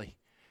progressively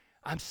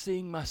I'm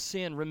seeing my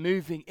sin,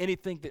 removing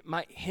anything that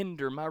might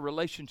hinder my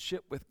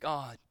relationship with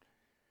God,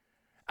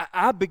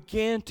 I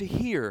began to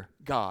hear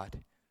God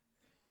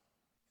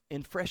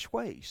in fresh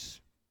ways.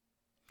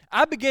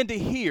 I began to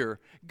hear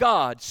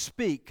God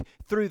speak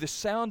through the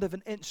sound of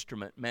an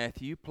instrument,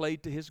 Matthew,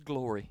 played to his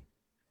glory.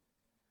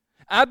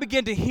 I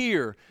began to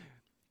hear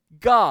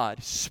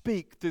God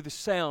speak through the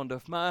sound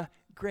of my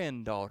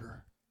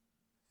granddaughter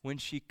when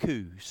she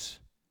coos.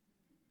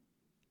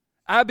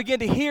 I began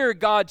to hear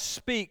God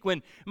speak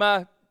when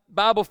my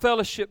Bible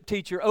fellowship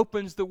teacher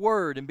opens the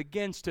Word and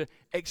begins to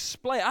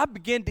explain. I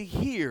began to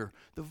hear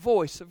the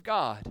voice of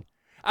God.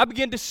 I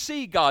began to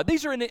see God.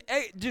 These are in a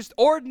just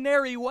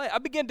ordinary way. I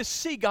began to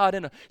see God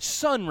in a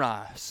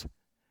sunrise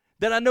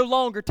that I no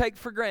longer take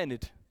for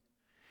granted.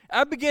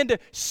 I began to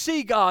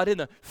see God in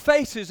the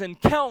faces and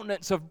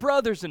countenance of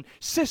brothers and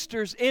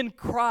sisters in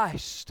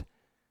Christ.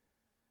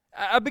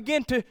 I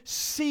began to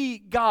see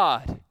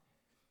God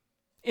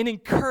in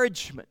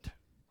encouragement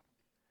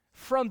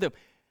from them.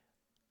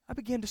 I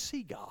began to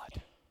see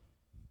God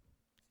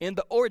in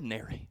the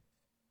ordinary,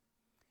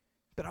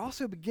 but I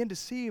also began to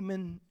see Him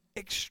in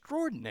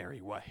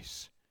extraordinary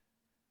ways.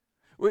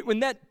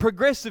 When that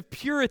progressive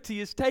purity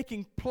is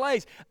taking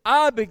place,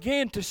 I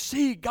began to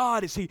see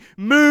God as He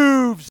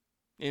moves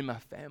in my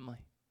family,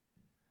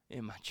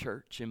 in my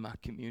church, in my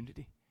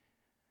community.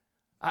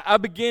 I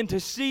began to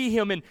see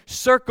Him in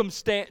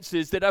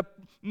circumstances that I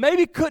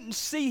maybe couldn't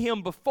see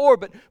Him before,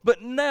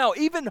 but now,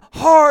 even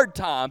hard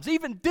times,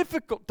 even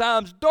difficult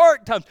times,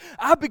 dark times,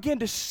 I began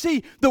to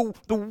see the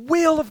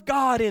will of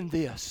God in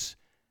this.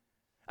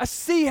 I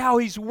see how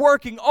He's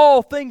working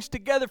all things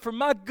together for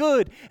my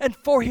good and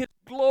for His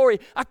glory.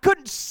 I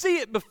couldn't see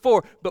it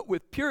before, but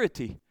with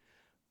purity,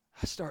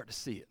 I start to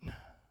see it.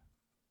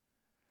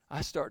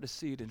 I start to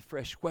see it in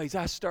fresh ways.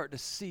 I start to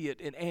see it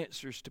in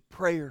answers to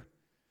prayer.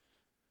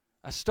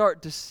 I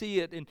start to see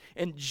it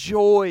in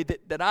joy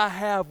that I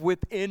have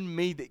within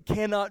me that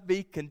cannot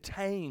be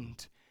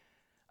contained.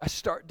 I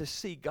start to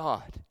see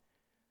God.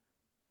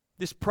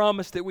 This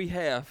promise that we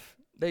have,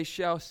 they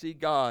shall see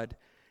God.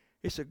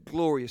 It's a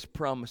glorious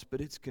promise, but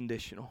it's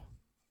conditional.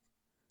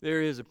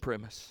 There is a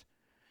premise.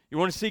 You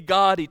want to see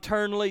God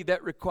eternally?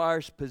 That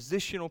requires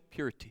positional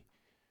purity.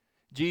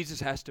 Jesus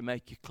has to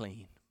make you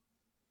clean.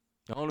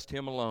 Only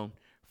Him alone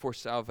for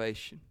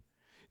salvation.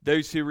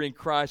 Those who are in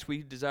Christ,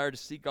 we desire to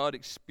see God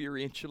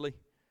experientially.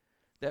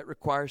 That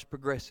requires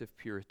progressive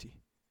purity.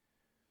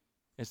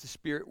 As the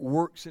Spirit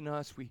works in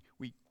us, we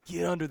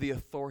get under the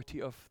authority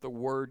of the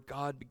Word.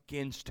 God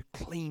begins to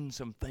clean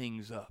some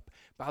things up.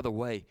 By the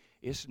way,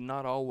 it's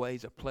not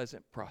always a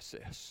pleasant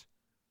process.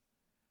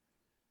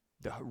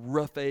 The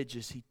rough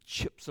edges, He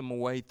chips them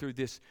away through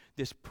this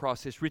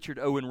process. Richard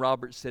Owen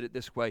Roberts said it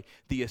this way: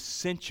 the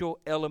essential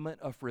element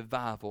of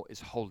revival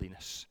is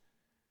holiness.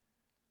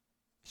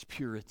 It's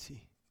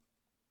purity.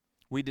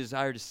 We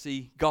desire to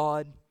see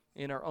God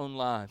in our own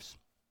lives,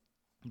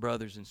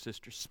 brothers and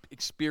sisters,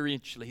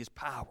 experientially, His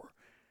power,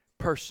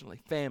 personally,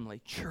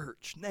 family,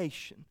 church,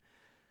 nation.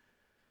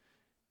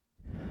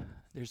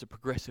 There's a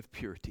progressive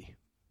purity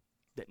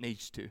that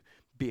needs to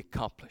be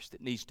accomplished,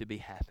 that needs to be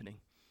happening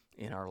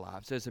in our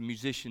lives. As the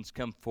musicians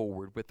come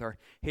forward with our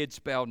heads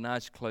bowed and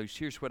eyes closed,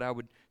 here's what I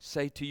would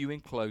say to you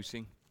in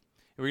closing.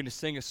 We're going to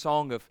sing a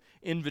song of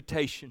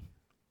invitation.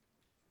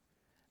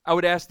 I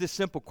would ask this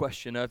simple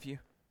question of you.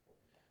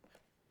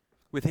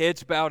 With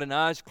heads bowed and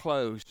eyes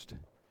closed,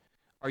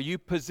 are you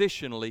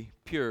positionally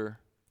pure?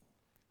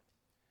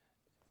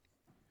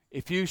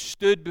 If you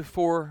stood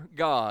before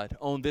God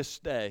on this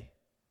day,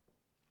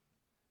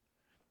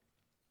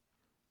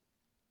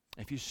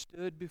 if you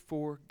stood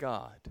before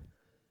God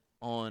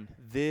on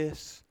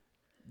this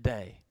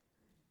day,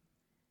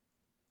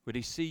 would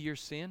He see your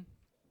sin?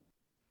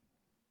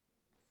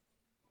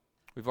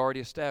 We've already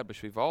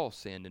established we've all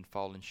sinned and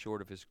fallen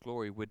short of His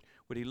glory. Would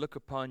He look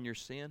upon your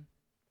sin?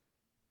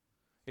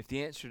 If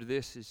the answer to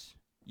this is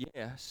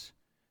yes,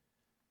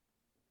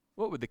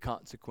 what would the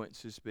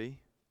consequences be?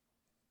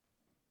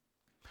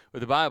 Well,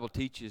 the Bible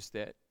teaches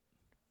that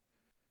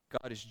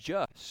God is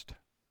just.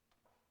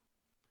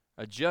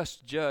 A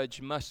just judge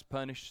must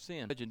punish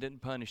sin. If the judge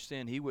didn't punish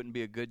sin, he wouldn't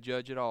be a good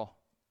judge at all.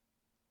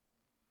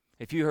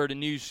 If you heard a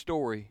news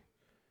story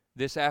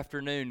this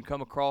afternoon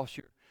come across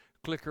your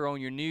clicker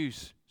on your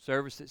news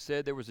service that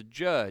said there was a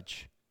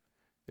judge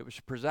that was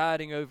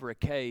presiding over a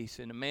case,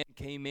 and a man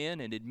came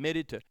in and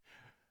admitted to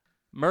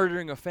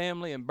murdering a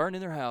family and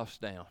burning their house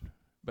down.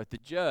 But the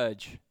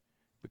judge,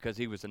 because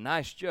he was a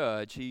nice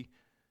judge, he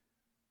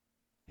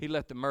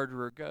let the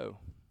murderer go.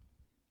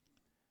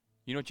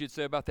 You know what you'd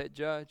say about that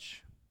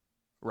judge?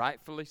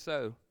 Rightfully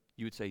so.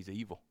 You would say he's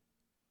evil.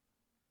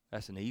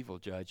 That's an evil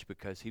judge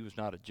because he was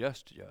not a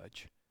just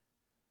judge.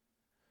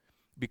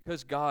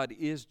 Because God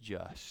is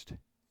just,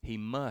 He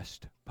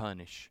must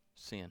punish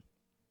sin.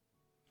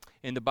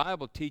 And the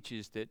Bible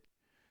teaches that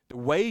the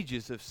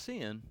wages of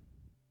sin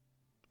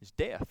is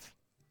death.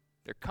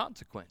 They're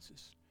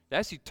consequences.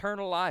 That's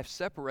eternal life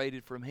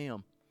separated from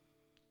Him.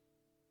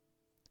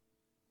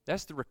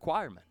 That's the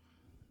requirement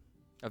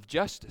of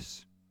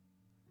justice.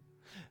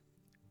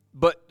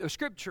 But the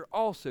Scripture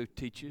also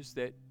teaches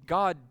that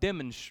God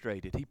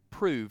demonstrated, He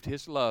proved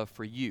His love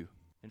for you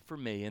and for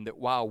me, and that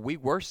while we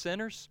were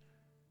sinners,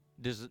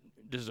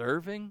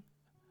 deserving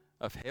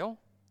of hell,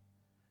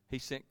 He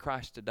sent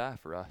Christ to die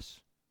for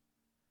us,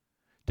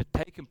 to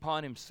take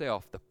upon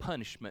Himself the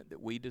punishment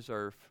that we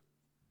deserve.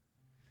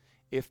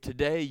 If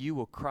today you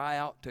will cry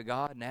out to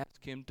God and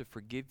ask Him to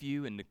forgive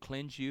you and to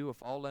cleanse you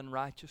of all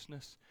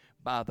unrighteousness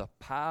by the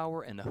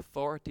power and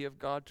authority of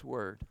God's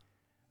Word,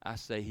 I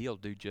say He'll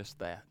do just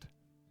that.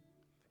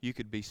 You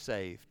could be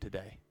saved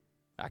today.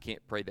 I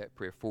can't pray that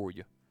prayer for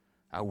you.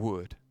 I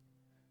would.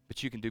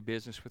 But you can do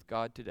business with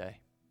God today.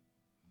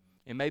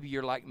 And maybe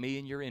you're like me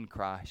and you're in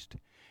Christ.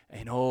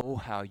 And oh,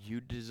 how you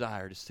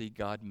desire to see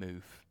God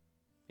move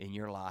in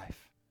your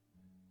life,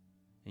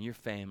 in your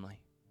family,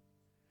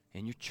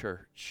 in your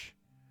church,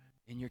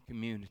 in your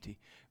community.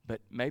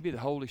 But maybe the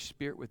Holy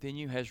Spirit within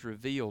you has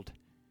revealed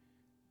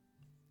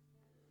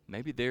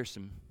maybe there's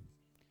some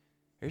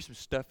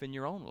stuff in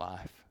your own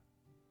life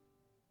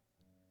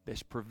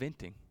that's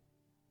preventing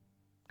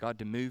God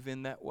to move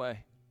in that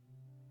way.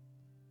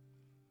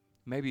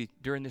 Maybe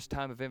during this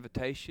time of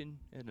invitation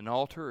at an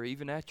altar or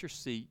even at your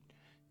seat,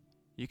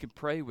 you can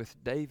pray with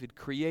David,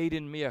 create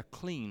in me a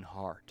clean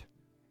heart,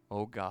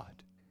 O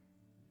God.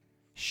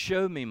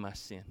 Show me my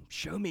sin.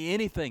 Show me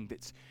anything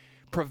that's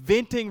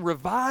preventing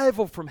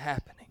revival from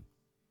happening.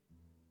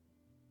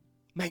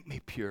 Make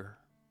me pure.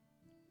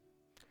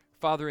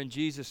 Father, in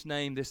Jesus'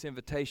 name, this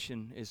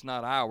invitation is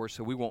not ours,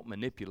 so we won't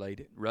manipulate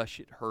it, rush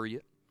it, hurry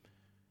it.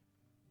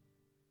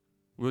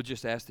 We'll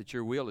just ask that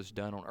your will is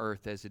done on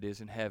earth as it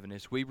is in heaven.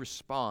 As we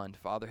respond,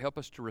 Father, help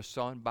us to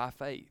respond by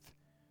faith.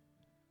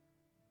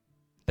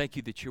 Thank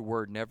you that your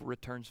word never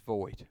returns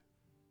void.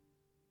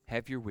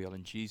 Have your will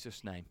in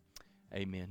Jesus' name. Amen.